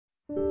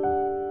Hi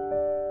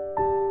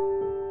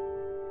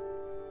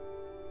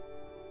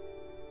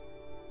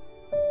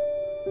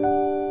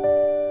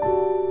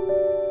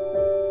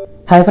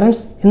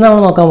friends, ഇന്ന്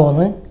നമ്മൾ നോക്കാൻ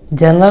പോകുന്നത്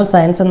ജനറൽ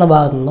സയൻസ് എന്ന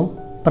ഭാഗത്തു നിന്നും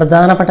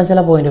പ്രധാനപ്പെട്ട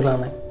ചില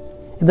പോയിന്റുകളാണ്.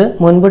 ഇത്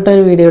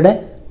മുൻപിട്ടൊരു വീഡിയോയുടെ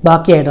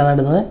ബാക്കിയായിട്ടാണ്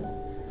ഇടുന്നത്.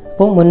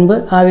 അപ്പോൾ മുൻപ്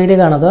ആ വീഡിയോ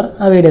കാണാത്തവർ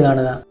ആ വീഡിയോ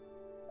കാണുക.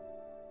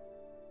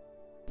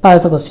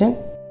 ആദ്യത്തെ ക്വസ്റ്റ്യൻ,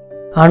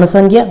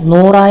 അണുസംഖ്യ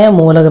 100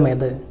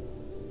 മൂലകമേത്?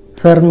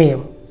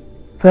 ഫെർമിയം.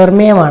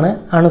 ഫെർമിയമാണ്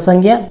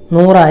അണുസംഖ്യ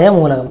 100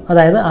 മൂലകം,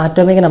 അതായത്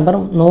ആറ്റോമിക് നമ്പർ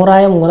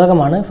 100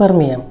 മൂലകമാണ്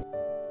ഫെർമിയം.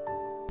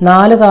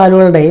 4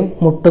 കാലുകളുടെയും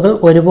മുട്ടുകൾ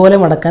ഒരുപോലെ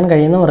മടക്കാൻ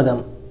കഴിയുന്ന മൃഗം?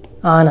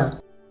 ആന.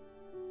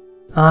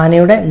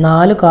 ആനയുടെ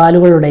 4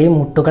 കാലുകളുടെയും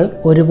മുട്ടുകൾ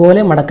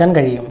ഒരുപോലെ മടക്കാൻ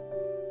കഴിയും.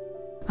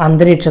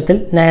 അന്തരീക്ഷത്തിൽ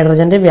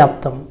നൈട്രജന്റെ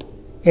വ്യാപ്തം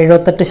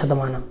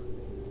 78%.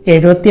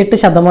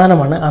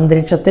 78%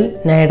 അന്തരീക്ഷത്തിൽ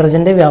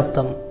നൈട്രജന്റെ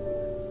വ്യാപ്തം.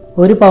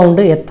 1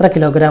 പൗണ്ട് എത്ര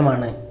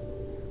കിലോഗ്രാമാണ്?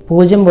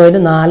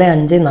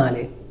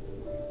 0.454.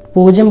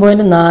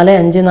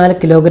 0.454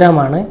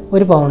 കിലോഗ്രാമാണ്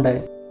 1 പൗണ്ട്.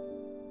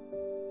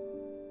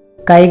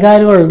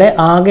 കൈകാലുകളുടെ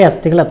ആകെ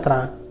അസ്ഥികൾ എത്ര?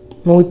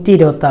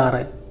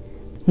 126.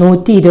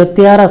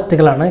 126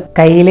 അസ്ഥികളാണ്.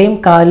 കൈയിലെയും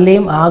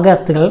കാലിലെയും ആകെ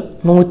അസ്ഥികൾ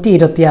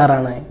 126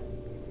 ആണ്.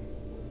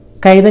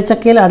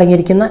 കൈതച്ചക്കയിൽ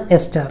അടങ്ങിയിരിക്കുന്ന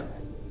ester?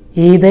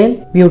 Ethyl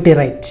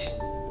butyrate.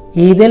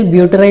 Ethyl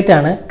butyrate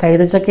ആണ്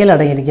കൈതച്ചക്കയിൽ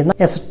അടങ്ങിയിരിക്കുന്ന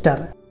എസ്റ്റർ.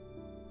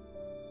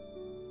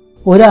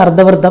 ഒരു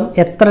അർദ്ധവൃത്തം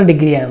എത്ര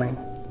ഡിഗ്രിയാണ്?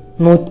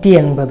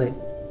 180.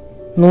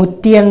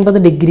 180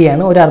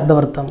 ഡിഗ്രിയാണ് ഒരു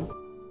അർദ്ധവൃത്തം.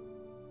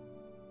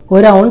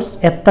 1 ഔൺസ്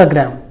എത്ര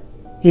ഗ്രാം?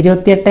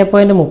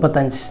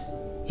 28.35.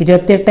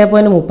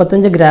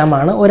 28.35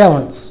 ഗ്രാമാണ് 1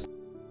 ഔൺസ്.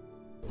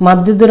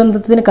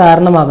 മദ്യദുരന്തത്തിന്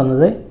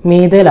കാരണമാകുന്നത്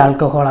മീഥൈൽ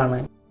ആൽക്കഹോളാണ്.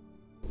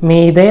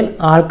 മീഥൈൽ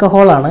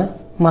ആൽക്കഹോളാണ്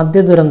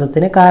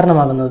മദ്യദുരന്തത്തിന്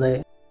കാരണമാകുന്നത്.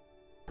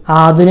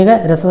 ആധുനിക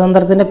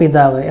രസതന്ത്രത്തിന്റെ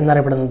പിതാവ്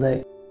എന്നറിയപ്പെടുന്നത്?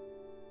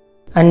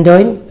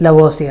 Antoine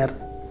Lavoisier.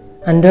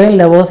 അന്റോയിൻ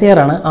ലവോസിയർ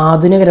ആണ്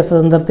ആധുനിക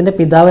രസതന്ത്രത്തിന്റെ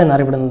പിതാവ്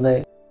എന്നറിയപ്പെടുന്നത്.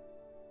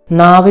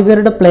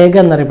 നാവികരുടെ പ്ലേഗ്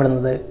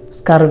എന്നറിയപ്പെടുന്നത്?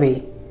 സ്കർവി.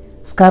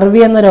 സ്കർവി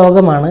എന്ന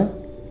രോഗമാണ്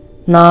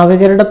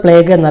നാവികരുടെ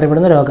പ്ലേഗ്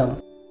എന്നറിയപ്പെടുന്ന രോഗം.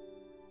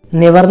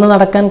 നിവർന്നു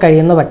നടക്കാൻ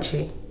കഴിയുന്ന പക്ഷി?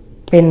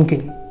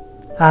 പെൻഗ്വിൻ.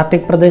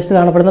 ആർട്ടിക് പ്രദേശത്ത്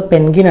കാണപ്പെടുന്ന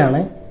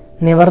പെൻഗ്വിനാണ്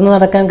നിവർന്നു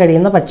നടക്കാൻ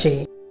കഴിയുന്ന പക്ഷി.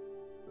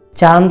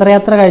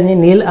 ചാന്ദ്രയാത്ര കഴിഞ്ഞ്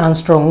നീൽ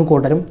ആംസ്ട്രോങ്ങും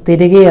കൂട്ടരും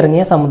തിരികെ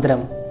ഇറങ്ങിയ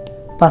സമുദ്രം?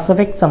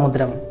 പസഫിക്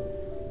സമുദ്രം.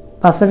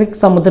 പസഫിക്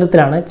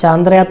സമുദ്രത്തിലാണ്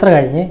ചാന്ദ്രയാത്ര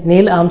കഴിഞ്ഞ്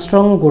നീൽ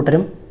ആംസ്ട്രോങ്ങും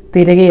കൂട്ടരും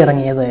തിരികെ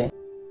ഇറങ്ങിയത്.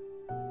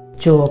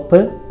 ചുവപ്പ്,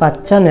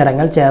 പച്ച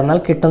നിറങ്ങൾ ചേർന്നാൽ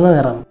കിട്ടുന്ന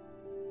നിറം?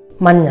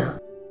 മഞ്ഞ.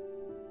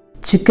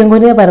 Chicken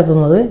ഗുനിയ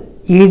പരത്തുന്നത്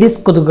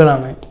Aedes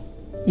കൊതുകുകളാണ്.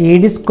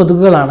 Aedes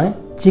കൊതുകുകളാണ്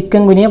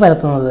chicken ഗുനിയ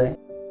പരത്തുന്നത്.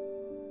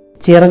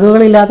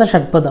 ചിറകുകളില്ലാത്ത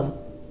ഷഡ്പദം?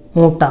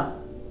 മൂട്ട.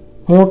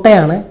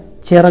 മൂട്ടയാണ്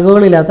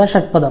ചിറകുകളില്ലാത്ത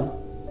ഷഡ്പദം.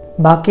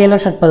 ബാക്കിയെല്ലാ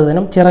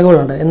ഷഡ്പദത്തിനും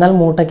ചിറകുകളുണ്ട്, എന്നാൽ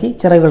മൂട്ടയ്ക്ക്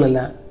ചിറകുകളില്ല.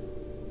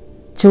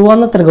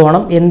 ചുവന്ന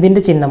ത്രികോണം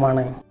എന്തിൻ്റെ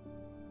ചിഹ്നമാണ്?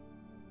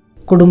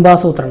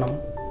 കുടുംബാസൂത്രണം.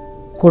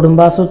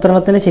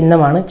 കുടുംബാസൂത്രണത്തിൻ്റെ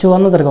ചിഹ്നമാണ്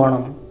ചുവന്ന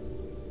ത്രികോണം.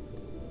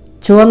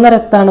 ചുവന്ന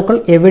രക്താണുക്കൾ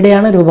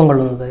എവിടെയാണ് രൂപം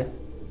കൊള്ളുന്നത്?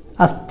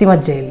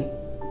 അസ്ഥിമജ്ജയിൽ.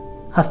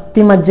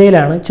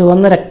 അസ്ഥിമജ്ജയിലാണ്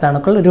ചുവന്ന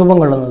രക്താണുക്കൾ രൂപം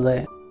കൊള്ളുന്നത്.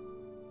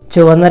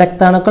 ചുവന്ന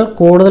രക്താണുക്കൾ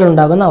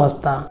കൂടുതലുണ്ടാകുന്ന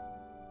അവസ്ഥ?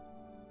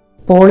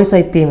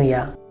 പോളിസൈത്തീമിയ.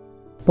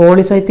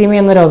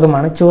 പോളിസൈത്തീമിയ എന്ന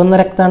രോഗമാണ് ചുവന്ന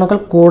രക്താണുക്കൾ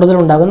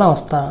കൂടുതലുണ്ടാകുന്ന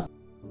അവസ്ഥ.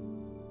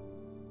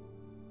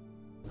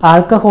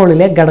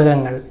 ആൽക്കഹോളിലെ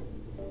ഘടകങ്ങൾ?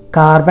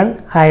 Carbon,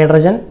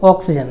 hydrogen,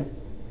 oxygen.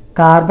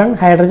 Carbon,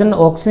 hydrogen,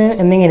 oxygen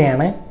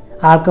എന്നിങ്ങനെയാണ്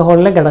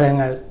ആൽക്കഹോളിലെ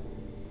ഘടകങ്ങൾ.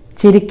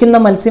 ചിരിക്കുന്ന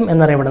മത്സ്യം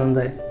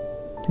എന്നറിയപ്പെടുന്നത്?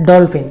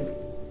 ഡോൾഫിൻ.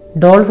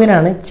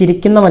 ഡോൾഫിനാണ്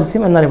ചിരിക്കുന്ന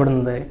മത്സ്യം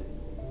എന്നറിയപ്പെടുന്നത്.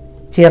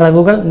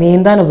 ചിറകുകൾ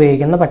നീന്താൻ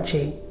ഉപയോഗിക്കുന്ന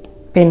പക്ഷി?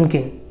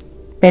 പെൻഗ്വിൻ.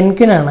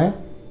 പെൻഗ്വിനാണ്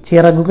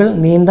ചിറകുകൾ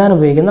നീന്താൻ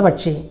ഉപയോഗിക്കുന്ന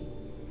പക്ഷി.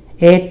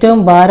 ഏറ്റവും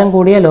ഭാരം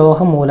കൂടിയ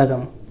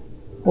ലോഹമൂലകം?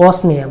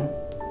 ഓസ്മിയം.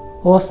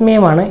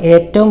 ഓസ്മിയമാണ്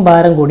ഏറ്റവും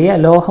ഭാരം കൂടിയ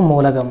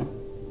ലോഹമൂലകം.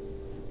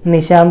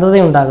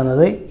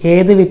 നിശാന്തതയുണ്ടാകുന്നത്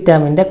ഏത്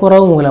വിറ്റാമിൻ്റെ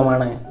കുറവ്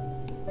മൂലമാണ്?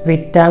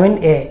 Vitamin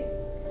A.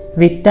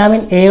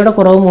 വിറ്റാമിൻ എയുടെ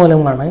കുറവ്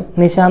മൂലമാണ്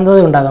നിശാന്തത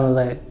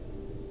ഉണ്ടാകുന്നത്.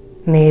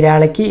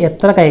 നീരാളിക്ക്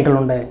എത്ര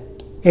കൈകളുണ്ട്?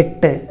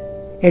 8.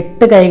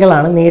 8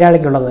 കൈകളാണ്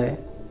നീരാളിക്കുള്ളത്.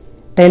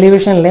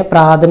 ടെലിവിഷനിലെ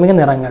പ്രാഥമിക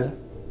നിറങ്ങൾ?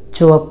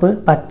 ചുവപ്പ്,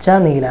 പച്ച,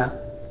 നീല.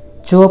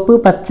 ചുവപ്പ്,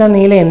 പച്ച,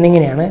 നീല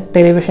എന്നിങ്ങനെയാണ്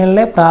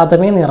ടെലിവിഷനിലെ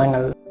പ്രാഥമിക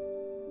നിറങ്ങൾ.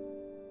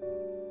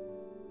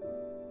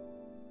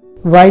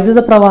 വൈദ്യുത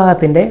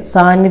പ്രവാഹത്തിൻ്റെ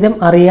സാന്നിധ്യം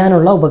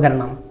അറിയാനുള്ള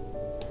ഉപകരണം?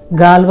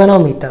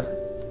 ഗാൽവനോമീറ്റർ.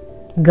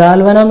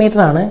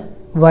 ഗാൽവനോമീറ്റർ ആണ്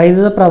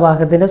വൈദ്യുത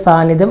പ്രവാഹത്തിൻ്റെ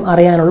സാന്നിധ്യം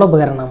അറിയാനുള്ള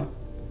ഉപകരണം.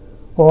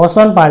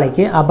 ഓസോൺ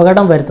പാളിക്ക്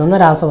അപകടം വരുത്തുന്ന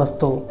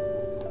രാസവസ്തു?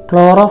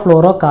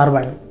 Chlorofluoro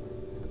carbon.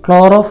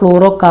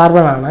 ക്ലോറോഫ്ലൂറോ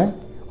കാർബൺ ആണ്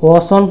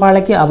ഓസോൺ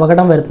പാളിക്ക്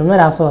അപകടം വരുത്തുന്ന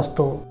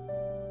രാസവസ്തു.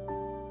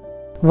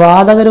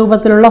 വാതക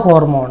രൂപത്തിലുള്ള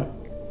ഹോർമോൺ?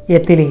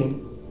 എത്തിലീൻ.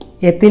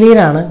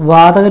 എത്തിലീനാണ്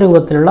വാതക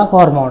രൂപത്തിലുള്ള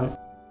ഹോർമോൺ.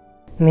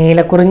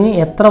 നീലക്കുറിഞ്ഞി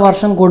എത്ര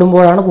വർഷം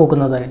കൂടുമ്പോഴാണ്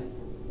പൂക്കുന്നത്?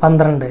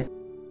 12.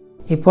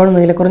 ഇപ്പോൾ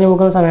നീലക്കുറിഞ്ഞി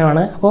പൂക്കുന്ന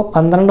സമയമാണ്, അപ്പോൾ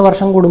 12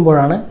 വർഷം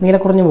കൂടുമ്പോഴാണ്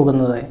നീലക്കുറിഞ്ഞി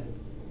പൂക്കുന്നത്.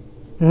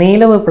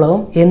 നീലവിപ്ലവം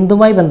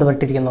എന്തുമായി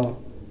ബന്ധപ്പെട്ടിരിക്കുന്നു?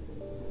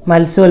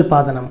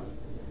 മത്സ്യോൽപാദനം.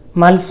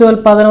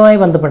 മത്സ്യോൽപാദനവുമായി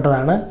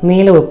ബന്ധപ്പെട്ടതാണ്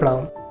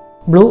നീലവിപ്ലവം,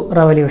 ബ്ലൂ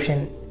റവല്യൂഷൻ.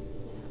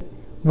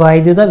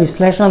 വൈദ്യുത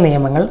വിശ്ലേഷണ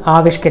നിയമങ്ങൾ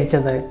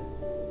ആവിഷ്കരിച്ചത്?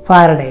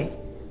 ഫാരഡേ.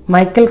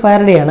 മൈക്കൽ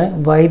ഫാരഡെയാണ്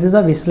വൈദ്യുത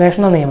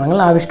വിശ്ലേഷണ നിയമങ്ങൾ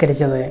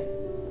ആവിഷ്കരിച്ചത്.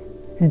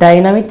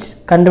 Dynamite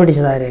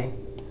കണ്ടുപിടിച്ചതാര്?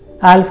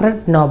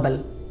 Alfred Nobel.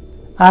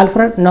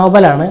 Alfred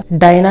നോബലാണ്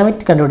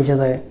dynamite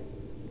കണ്ടുപിടിച്ചത്.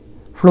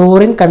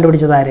 Fluorine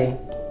കണ്ടുപിടിച്ചതാര്?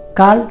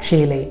 Call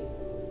Schiele.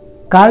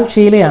 Call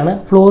ഷീലെയാണ്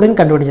fluorine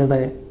കണ്ടുപിടിച്ചത്.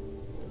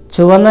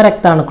 ചുവന്ന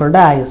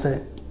രക്താണുക്കളുടെ ആയുസ്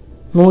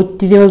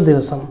 120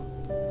 ദിവസം.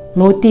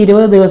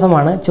 120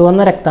 ദിവസമാണ്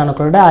ചുവന്ന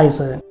രക്താണുക്കളുടെ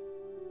ആയുസ്.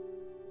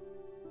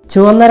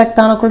 ചുവന്ന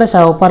രക്താണുക്കളുടെ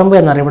ശവപ്പറമ്പ്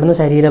എന്നറിയപ്പെടുന്ന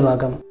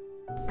ശരീരഭാഗം?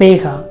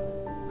 പ്ലീഹ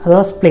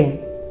അഥവാ സ്പ്ലീൻ.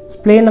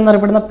 സ്പ്ലീൻ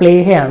എന്നറിയപ്പെടുന്ന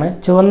പ്ലീഹയാണ്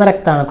ചുവന്ന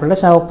രക്താണുക്കളുടെ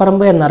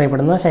ശവപ്പറമ്പ്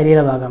എന്നറിയപ്പെടുന്ന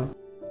ശരീരഭാഗം.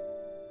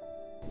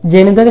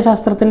 ജനിതക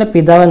ശാസ്ത്രത്തിൻ്റെ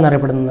പിതാവ്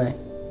എന്നറിയപ്പെടുന്നത്?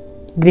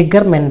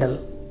 Gregor Mendel.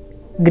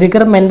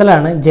 ഗ്രിഗർ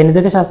മെൻഡലാണ്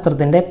ജനിതക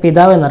ശാസ്ത്രത്തിൻ്റെ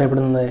പിതാവ്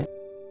എന്നറിയപ്പെടുന്നത്.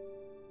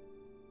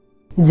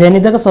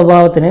 ജനിതക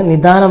സ്വഭാവത്തിന്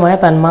നിദാനമായ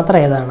തന്മാത്ര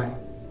ഏതാണ്?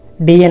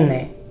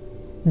 DNA.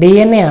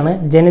 DNA ആണ്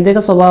ജനിതക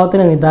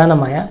സ്വഭാവത്തിന്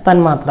നിദാനമായ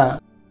തന്മാത്ര.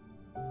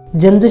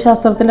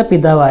 ജന്തുശാസ്ത്രത്തിൻ്റെ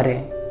പിതാവ് ആര്?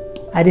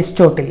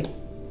 അരിസ്റ്റോട്ടിൽ.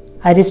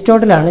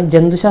 അരിസ്റ്റോട്ടിലാണ്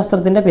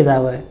ജന്തുശാസ്ത്രത്തിൻ്റെ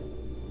പിതാവ്.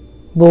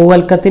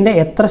 ഭൂവൽക്കത്തിൻ്റെ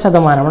എത്ര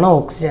ശതമാനമാണ്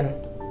ഓക്സിജൻ?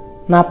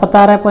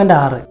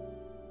 46.6.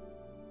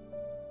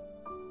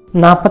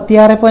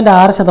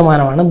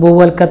 46.6%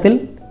 ഭൂവൽക്കത്തിൽ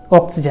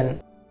ഓക്സിജൻ.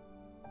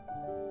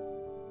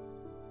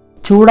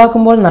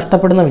 ചൂടാക്കുമ്പോൾ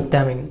നഷ്ടപ്പെടുന്ന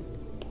vitamin?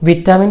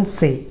 Vitamin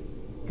C.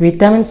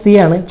 Vitamin C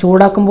ആണ്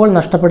ചൂടാക്കുമ്പോൾ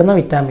നഷ്ടപ്പെടുന്ന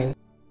വിറ്റാമിൻ.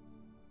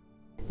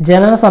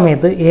 ജനന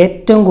സമയത്ത്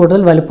ഏറ്റവും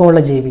കൂടുതൽ വലുപ്പമുള്ള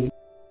ജീവി?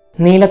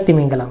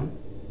 നീലത്തിമിംഗലം.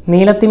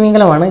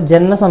 നീലത്തിമിംഗലമാണ്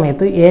ജനന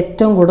സമയത്ത്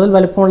ഏറ്റവും കൂടുതൽ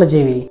വലുപ്പമുള്ള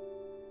ജീവി.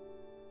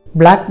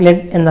 ബ്ലാക്ക്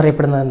ലെഡ്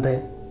എന്നറിയപ്പെടുന്നത് എന്ത്?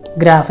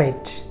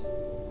 ഗ്രാഫൈറ്റ്.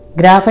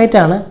 ഗ്രാഫൈറ്റ്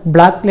ആണ്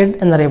ബ്ലാക്ക് ലെഡ്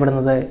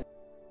എന്നറിയപ്പെടുന്നത്.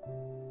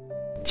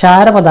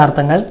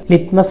 ക്ഷാരപദാർത്ഥങ്ങൾ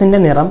ലിറ്റ്മസിൻ്റെ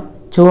നിറം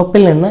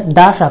ചുവപ്പിൽ നിന്ന്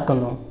ഡാഷ്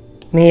ആക്കുന്നു?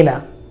 നീല.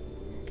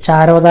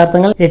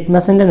 ക്ഷാരപദാർത്ഥങ്ങൾ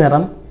ലിറ്റ്മസിൻ്റെ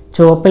നിറം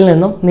ചുവപ്പിൽ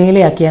നിന്നും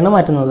നീലയാക്കിയാണ്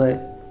മാറ്റുന്നത്.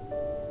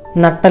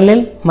 നട്ടെല്ലിൽ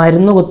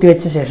മരുന്ന്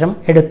കുത്തിവെച്ച ശേഷം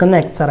എടുക്കുന്ന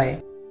എക്സ്റേ?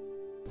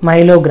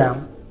 മൈലോഗ്രാം.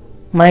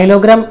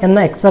 മൈലോഗ്രാം എന്ന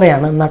എക്സ്റേ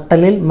ആണ്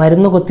നട്ടെല്ലിൽ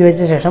മരുന്ന്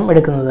കുത്തിവെച്ച ശേഷം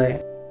എടുക്കുന്നത്.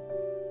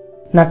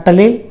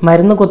 നട്ടെല്ലിൽ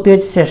മരുന്ന്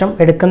കുത്തിവെച്ച ശേഷം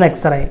എടുക്കുന്ന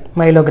എക്സ്റേ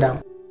മൈലോഗ്രാം.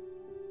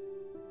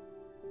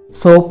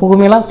 സോപ്പ്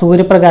കുമിള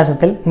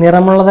സൂര്യപ്രകാശത്തിൽ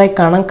നിറമുള്ളതായി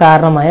കാണാൻ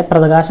കാരണമായ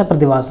പ്രകാശ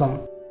പ്രതിഭാസം?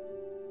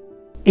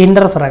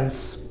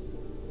 ഇന്റർഫറൻസ്.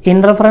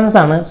 ഇന്റർഫറൻസ്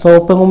ആണ്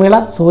സോപ്പ് കുമിള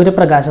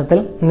സൂര്യപ്രകാശത്തിൽ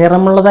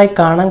നിറമുള്ളതായി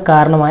കാണാൻ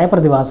കാരണമായ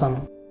പ്രതിഭാസം.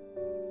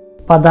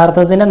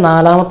 പദാർത്ഥത്തിൻ്റെ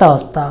നാലാമത്തെ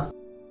അവസ്ഥ?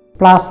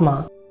 പ്ലാസ്മ.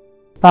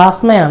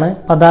 പ്ലാസ്മയാണ്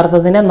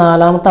പദാർത്ഥത്തിൻ്റെ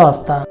നാലാമത്തെ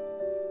അവസ്ഥ.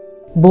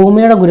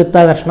 ഭൂമിയുടെ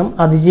ഗുരുത്വാകർഷണം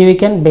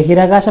അതിജീവിക്കാൻ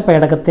ബഹിരാകാശ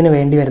പേടകത്തിന്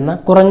വേണ്ടി വരുന്ന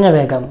കുറഞ്ഞ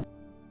വേഗം?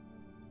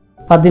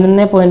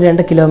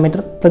 11.2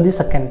 കിലോമീറ്റർ പ്രതി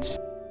സെക്കൻഡ്.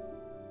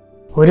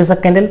 ഒരു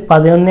സെക്കൻഡിൽ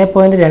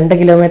 11.2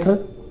 കിലോമീറ്റർ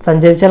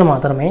സഞ്ചരിച്ചാൽ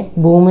മാത്രമേ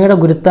ഭൂമിയുടെ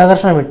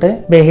ഗുരുത്വാകർഷണം വിട്ട്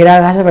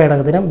ബഹിരാകാശ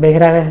പേടകത്തിനും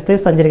ബഹിരാകാശത്തിൽ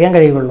സഞ്ചരിക്കാൻ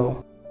കഴിയുകയുള്ളൂ.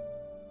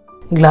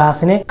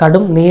 ഗ്ലാസിന്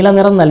കടും നീല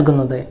നിറം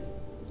നൽകുന്നത്?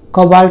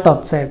 Cobalt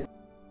oxide.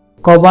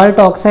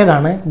 കൊബാൾട്ട് ഓക്സൈഡ്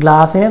ആണ്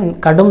ഗ്ലാസിന്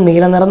കടും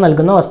നീല നിറം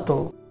നൽകുന്ന വസ്തു.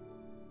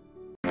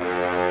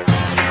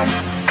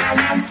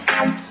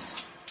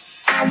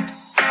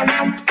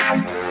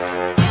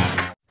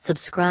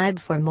 Subscribe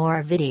for more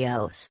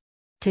videos.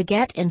 To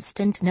get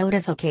instant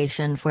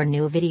notification for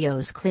new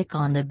videos, click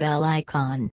on the bell icon.